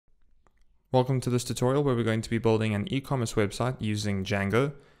Welcome to this tutorial where we're going to be building an e-commerce website using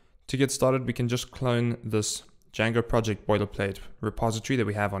Django. To get started, we can just clone this Django project boilerplate repository that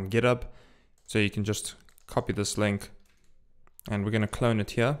we have on GitHub. So you can just copy this link and we're going to clone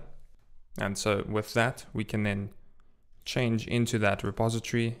it here. And so with that, we can then change into that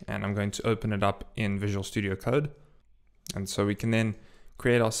repository, and I'm going to open it up in Visual Studio Code. And so we can then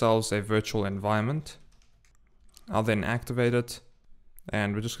create ourselves a virtual environment. I'll then activate it.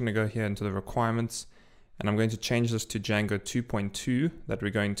 And we're just going to go here into the requirements, and I'm going to change this to Django 2.2 that we're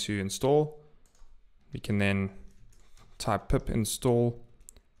going to install. We can then type pip install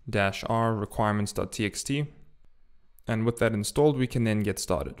 -r requirements.txt, and with that installed, we can then get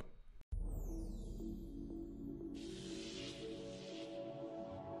started.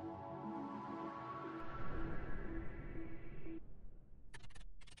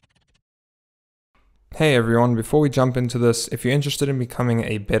 Hey everyone, before we jump into this, if you're interested in becoming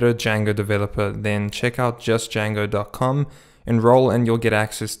a better Django developer, then check out justdjango.com, enroll, and you'll get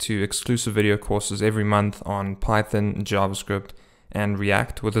access to exclusive video courses every month on Python, JavaScript, and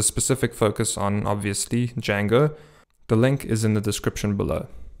React, with a specific focus on, obviously, Django. The link is in the description below.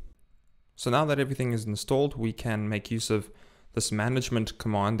 So now that everything is installed, we can make use of this management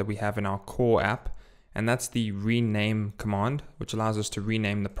command that we have in our core app, and that's the rename command, which allows us to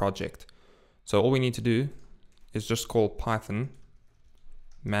rename the project. So all we need to do is just call Python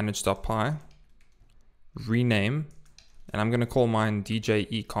manage.py rename, and I'm going to call mine DJ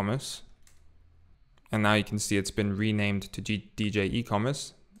Ecommerce. And now you can see it's been renamed to DJ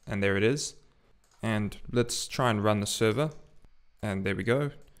Ecommerce, and there it is. And let's try and run the server, and there we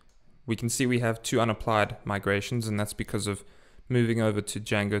go. We can see we have two unapplied migrations, and that's because of moving over to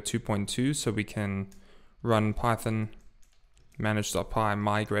Django 2.2, so we can run Python manage.py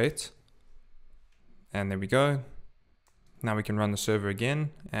migrate. And there we go. Now we can run the server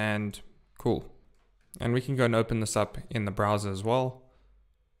again, and cool. And we can go and open this up in the browser as well.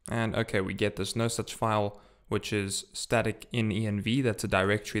 And okay, we get this no such file, which is static in env. That's a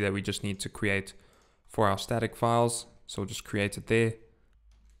directory that we just need to create for our static files. So we'll just create it there.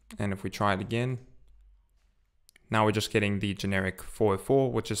 And if we try it again, now we're just getting the generic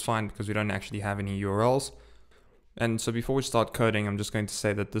 404, which is fine because we don't actually have any URLs. And so before we start coding, I'm just going to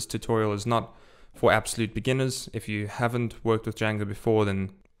say that this tutorial is not for absolute beginners. If you haven't worked with Django before,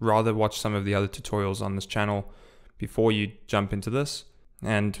 then rather watch some of the other tutorials on this channel before you jump into this.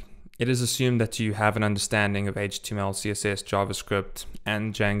 And it is assumed that you have an understanding of HTML, CSS, JavaScript,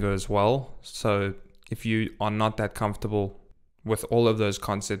 and Django as well. So if you are not that comfortable with all of those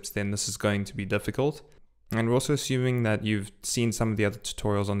concepts, then this is going to be difficult. And we're also assuming that you've seen some of the other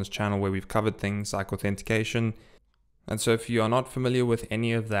tutorials on this channel where we've covered things like authentication. And so if you are not familiar with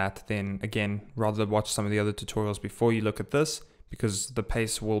any of that, then again, rather watch some of the other tutorials before you look at this, because the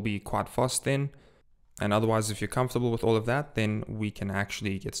pace will be quite fast then. And otherwise, if you're comfortable with all of that, then we can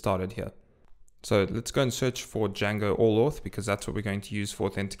actually get started here. So let's go and search for Django Auth, because that's what we're going to use for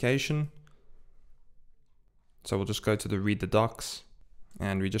authentication. So we'll just go to the read the docs,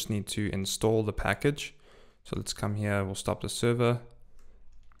 and we just need to install the package. So let's come here, we'll stop the server,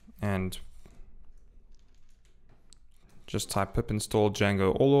 and just type pip install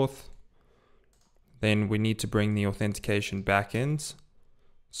Django Auth. Then we need to bring the authentication backends.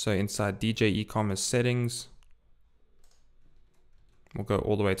 So inside DJ Ecommerce settings, we'll go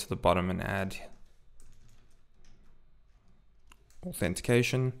all the way to the bottom and add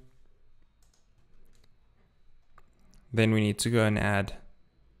authentication. Then we need to go and add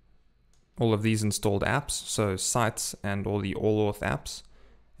all of these installed apps, so sites and all the AllAuth apps.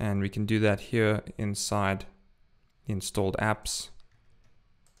 And we can do that here inside installed apps.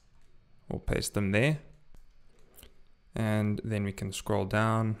 We'll paste them there, and then we can scroll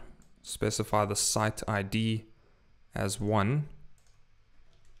down, specify the site ID as 1,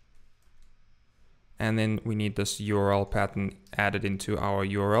 and then we need this URL pattern added into our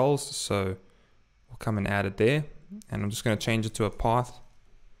URLs, so we'll come and add it there, and I'm just going to change it to a path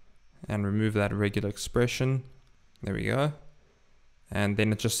and remove that regular expression. There we go. And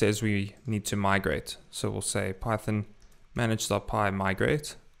then it just says we need to migrate. So we'll say Python manage.py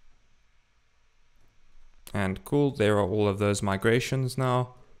migrate. And cool, there are all of those migrations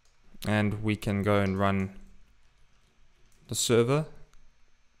now. And we can go and run the server.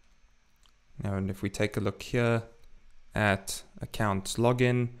 Now, and if we take a look here at accounts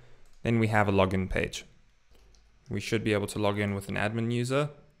login, then we have a login page. We should be able to log in with an admin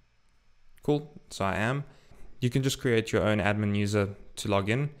user. Cool, so I am. You can just create your own admin user to log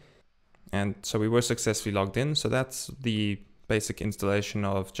in. And so we were successfully logged in. So that's the basic installation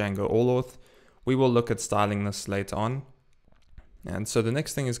of Django Auth. We will look at styling this later on. And so the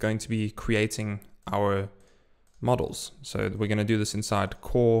next thing is going to be creating our models. So we're going to do this inside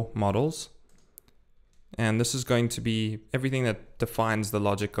core models. And this is going to be everything that defines the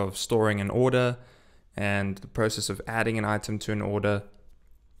logic of storing an order and the process of adding an item to an order.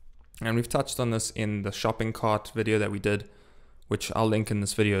 And we've touched on this in the shopping cart video that we did, which I'll link in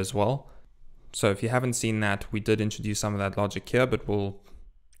this video as well. So if you haven't seen that, we did introduce some of that logic here, but we'll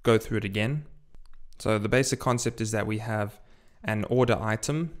go through it again. So the basic concept is that we have an order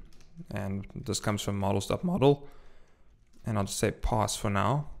item, and this comes from models.model, and I'll just say pass for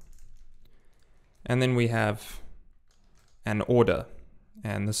now. And then we have an order,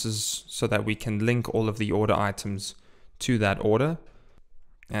 and this is so that we can link all of the order items to that order.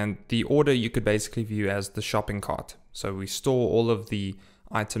 And the order you could basically view as the shopping cart. So we store all of the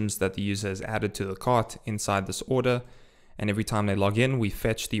items that the user has added to the cart inside this order, and every time they log in, we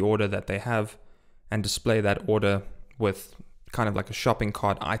fetch the order that they have and display that order with kind of like a shopping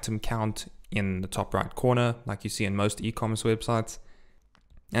cart item count in the top right corner, like you see in most e-commerce websites.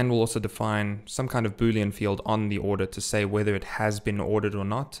 And we'll also define some kind of Boolean field on the order to say whether it has been ordered or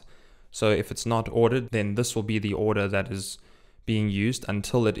not. So if it's not ordered, then this will be the order that is being used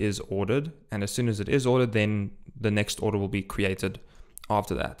until it is ordered. And as soon as it is ordered, then the next order will be created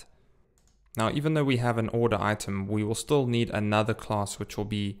after that. Now, even though we have an order item, we will still need another class, which will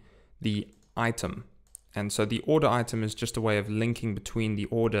be the item. And so the order item is just a way of linking between the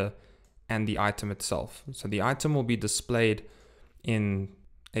order and the item itself. So the item will be displayed in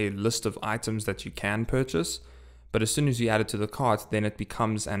a list of items that you can purchase, but as soon as you add it to the cart, then it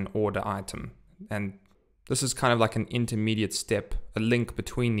becomes an order item. And this is kind of like an intermediate step, a link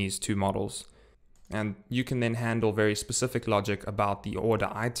between these two models. And you can then handle very specific logic about the order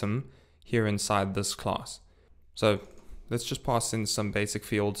item here inside this class. So let's just pass in some basic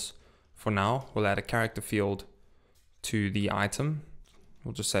fields for now. We'll add a character field to the item.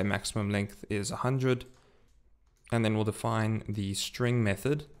 We'll just say maximum length is 100. And then we'll define the string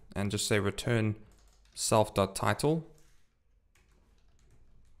method and just say return self.title.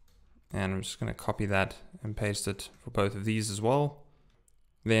 And I'm just going to copy that and paste it for both of these as well.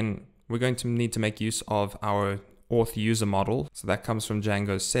 Then we're going to need to make use of our auth user model. So that comes from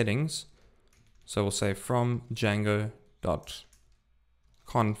Django settings. So we'll say from Django.conf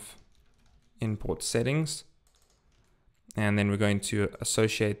import settings. And then we're going to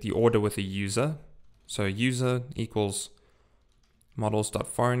associate the order with a user. So user equals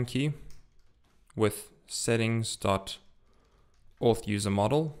models.foreign key with settings.auth user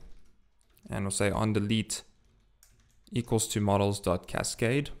model. And we'll say on delete equals to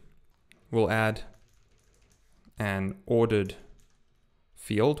models.cascade. We'll add an ordered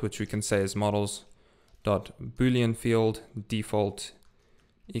field, which we can say is models.boolean field default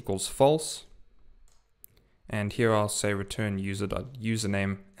equals false. And here I'll say return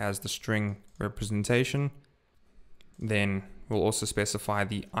user.username as the string representation. Then we'll also specify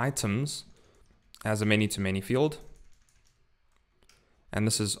the items as a many-to-many field. And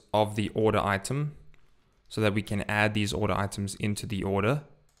this is of the order item so that we can add these order items into the order.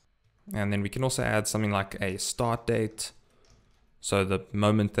 And then we can also add something like a start date. So the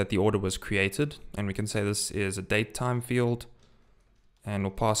moment that the order was created, and we can say this is a date time field, and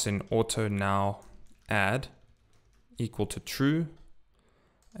we'll pass in auto now add equal to true.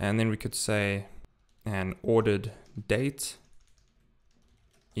 And then we could say an ordered date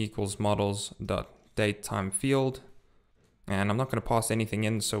equals models.datetime field. And I'm not going to pass anything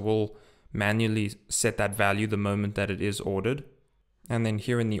in, so we'll manually set that value the moment that it is ordered. And then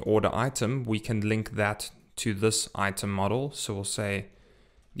here in the order item, we can link that to this item model. So we'll say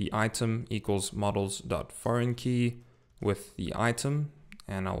the item equals models.foreign key with the item.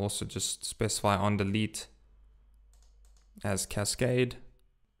 And I'll also just specify on delete as cascade.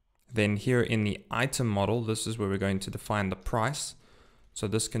 Then here in the item model, this is where we're going to define the price. So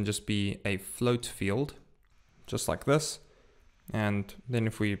this can just be a float field, just like this. And then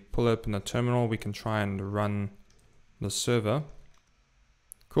if we pull open the terminal, we can try and run the server.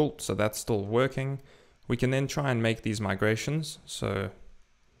 Cool, so that's still working. We can then try and make these migrations. So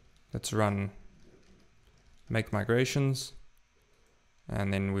let's run make migrations.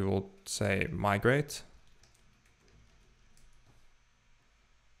 And then we will say migrate.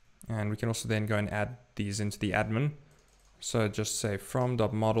 And we can also then go and add these into the admin. So just say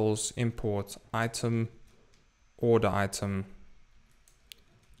from.models import item, order item,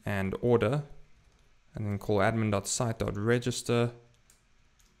 and order, and then call admin.site.register,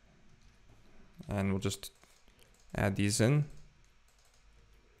 and we'll just add these in.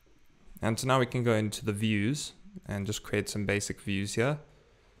 And so now we can go into the views and just create some basic views here.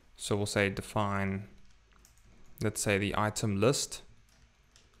 So we'll say define let's say the item list,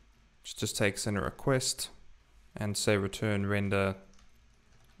 which just takes in a request, and say return render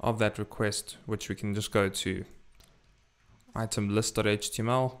of that request, which we can just go to item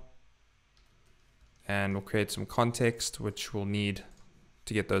list.html, and we'll create some context which we'll need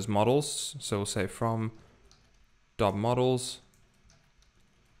to get those models. So we'll say from .models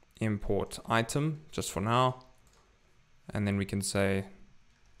import item just for now, and then we can say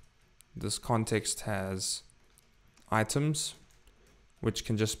this context has items, which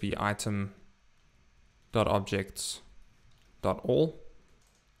can just be item.objects.all,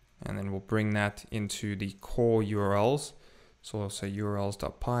 and then we'll bring that into the core URLs. So we'll say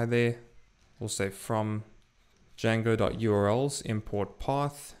urls.py there. We'll say from django.urls import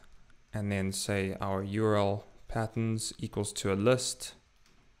path, and then say our URL patterns equals to a list,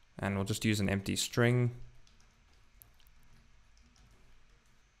 and we'll just use an empty string,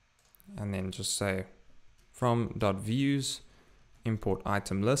 and then just say from.views import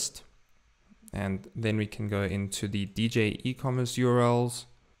item list, and then we can go into the DJ Ecommerce URLs,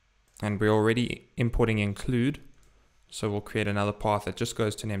 and we're already importing include, so we'll create another path that just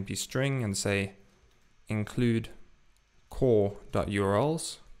goes to an empty string and say include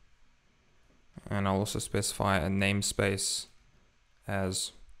core.urls, and I'll also specify a namespace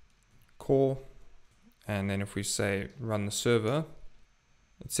as core, and then if we say run the server,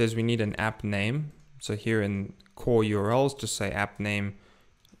 it says we need an app name. So here in core URLs, just say app name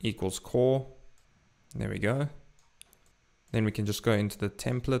equals core. There we go. Then we can just go into the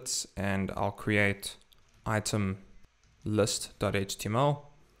templates, and I'll create item list.html.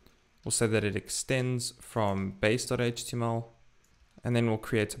 We'll say that it extends from base.html, and then we'll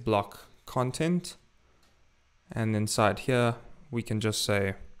create a block content. And inside here, we can just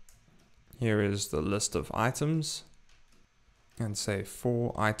say, here is the list of items, and say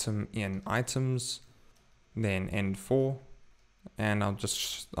for item in items, then end for, and I'll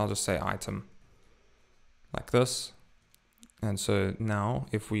just say item like this. And so now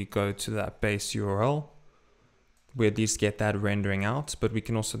if we go to that base URL, we at least get that rendering out, but we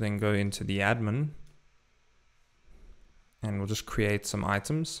can also then go into the admin, and we'll just create some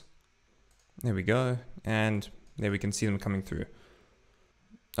items. There we go, and there we can see them coming through.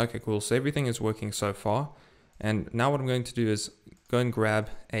 Okay, cool. So everything is working so far. And now what I'm going to do is go and grab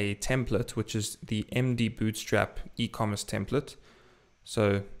a template, which is the MD Bootstrap e-commerce template.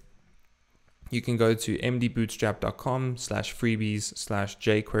 So you can go to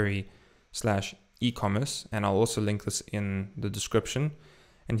mdbootstrap.com/freebies/jquery/ecommerce, and I'll also link this in the description.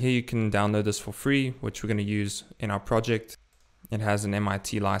 And here you can download this for free, which we're going to use in our project. It has an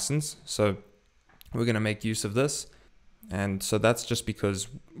MIT license, so we're going to make use of this. And so that's just because,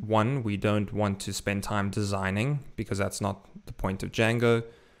 one, we don't want to spend time designing, because that's not the point of Django.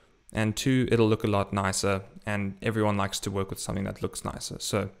 And two, it'll look a lot nicer, and everyone likes to work with something that looks nicer.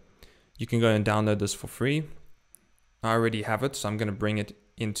 So you can go and download this for free. I already have it, so I'm going to bring it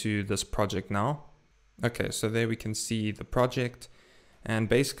into this project now. Okay, so there we can see the project. And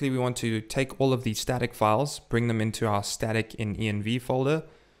basically we want to take all of these static files, bring them into our static in env folder,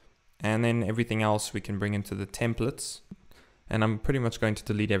 and then everything else we can bring into the templates. And I'm pretty much going to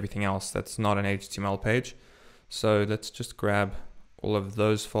delete everything else that's not an HTML page. So let's just grab all of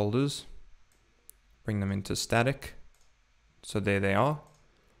those folders, bring them into static. So there they are.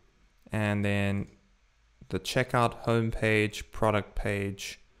 And then the checkout homepage, product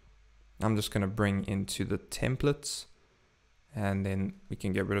page, I'm just going to bring into the templates, and then we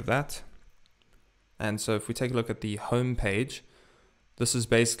can get rid of that. And so if we take a look at the home page, this is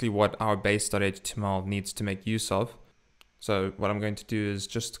basically what our base.html needs to make use of. So what I'm going to do is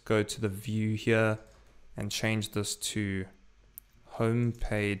just go to the view here and change this to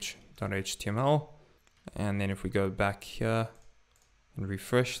homepage.html. And then if we go back here and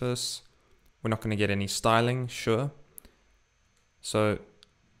refresh this, we're not going to get any styling, sure. So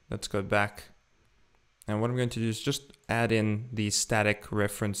let's go back. And what I'm going to do is just add in the static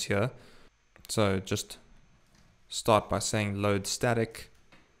reference here. So just start by saying load static,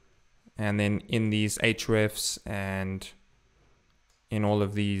 and then in these hrefs and in all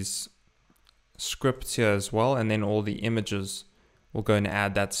of these scripts here as well, and then all the images, we'll go and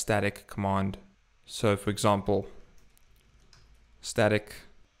add that static command. So for example, static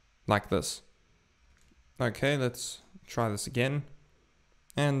like this. Okay, let's try this again.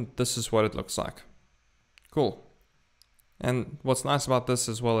 And this is what it looks like. Cool. And what's nice about this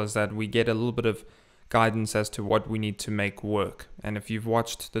as well is that we get a little bit of guidance as to what we need to make work. And if you've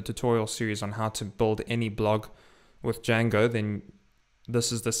watched the tutorial series on how to build any blog with Django, then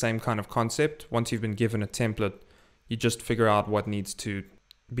this is the same kind of concept. Once you've been given a template, you just figure out what needs to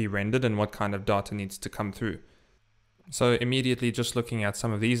be rendered and what kind of data needs to come through. So immediately just looking at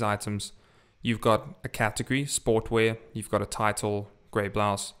some of these items, you've got a category, sportwear, you've got a title, gray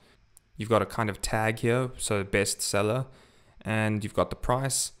blouse, you've got a kind of tag here, so best seller, and you've got the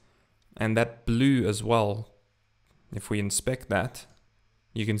price, and that blue as well. If we inspect that,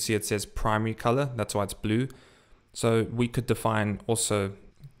 you can see it says primary color, that's why it's blue. So we could define also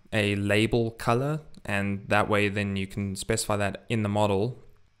a label color, and that way then you can specify that in the model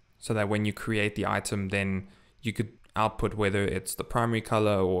so that when you create the item, then you could output whether it's the primary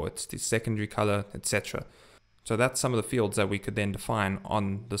color or it's the secondary color, etc. So that's some of the fields that we could then define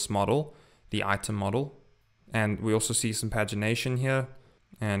on this model, the item model. And we also see some pagination here.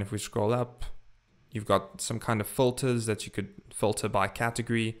 And if we scroll up, you've got some kind of filters that you could filter by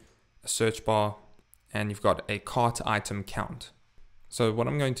category, a search bar, and you've got a cart item count. So what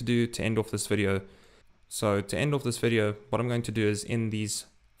I'm going to do to end off this video, what I'm going to do is in these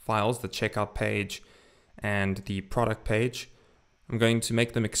files, the checkout page and the product page, I'm going to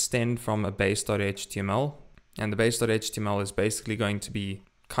make them extend from a base.html. And the base.html is basically going to be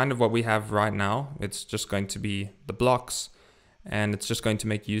kind of what we have right now. It's just going to be the blocks, and it's just going to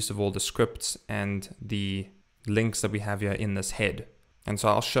make use of all the scripts and the links that we have here in this head. And so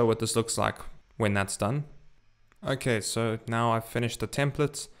I'll show what this looks like when that's done. Okay, so now I've finished the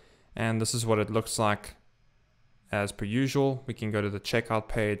templates, and this is what it looks like as per usual. We can go to the checkout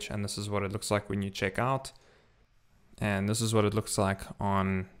page, and this is what it looks like when you check out. And this is what it looks like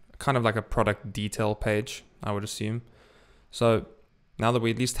on kind of like a product detail page, I would assume. So now that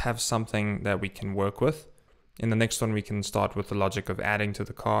we at least have something that we can work with, in the next one we can start with the logic of adding to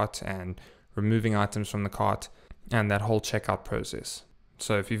the cart and removing items from the cart and that whole checkout process.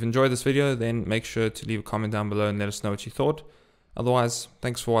 So if you've enjoyed this video, then make sure to leave a comment down below and let us know what you thought. Otherwise,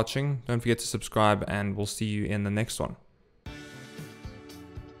 thanks for watching. Don't forget to subscribe, and we'll see you in the next one.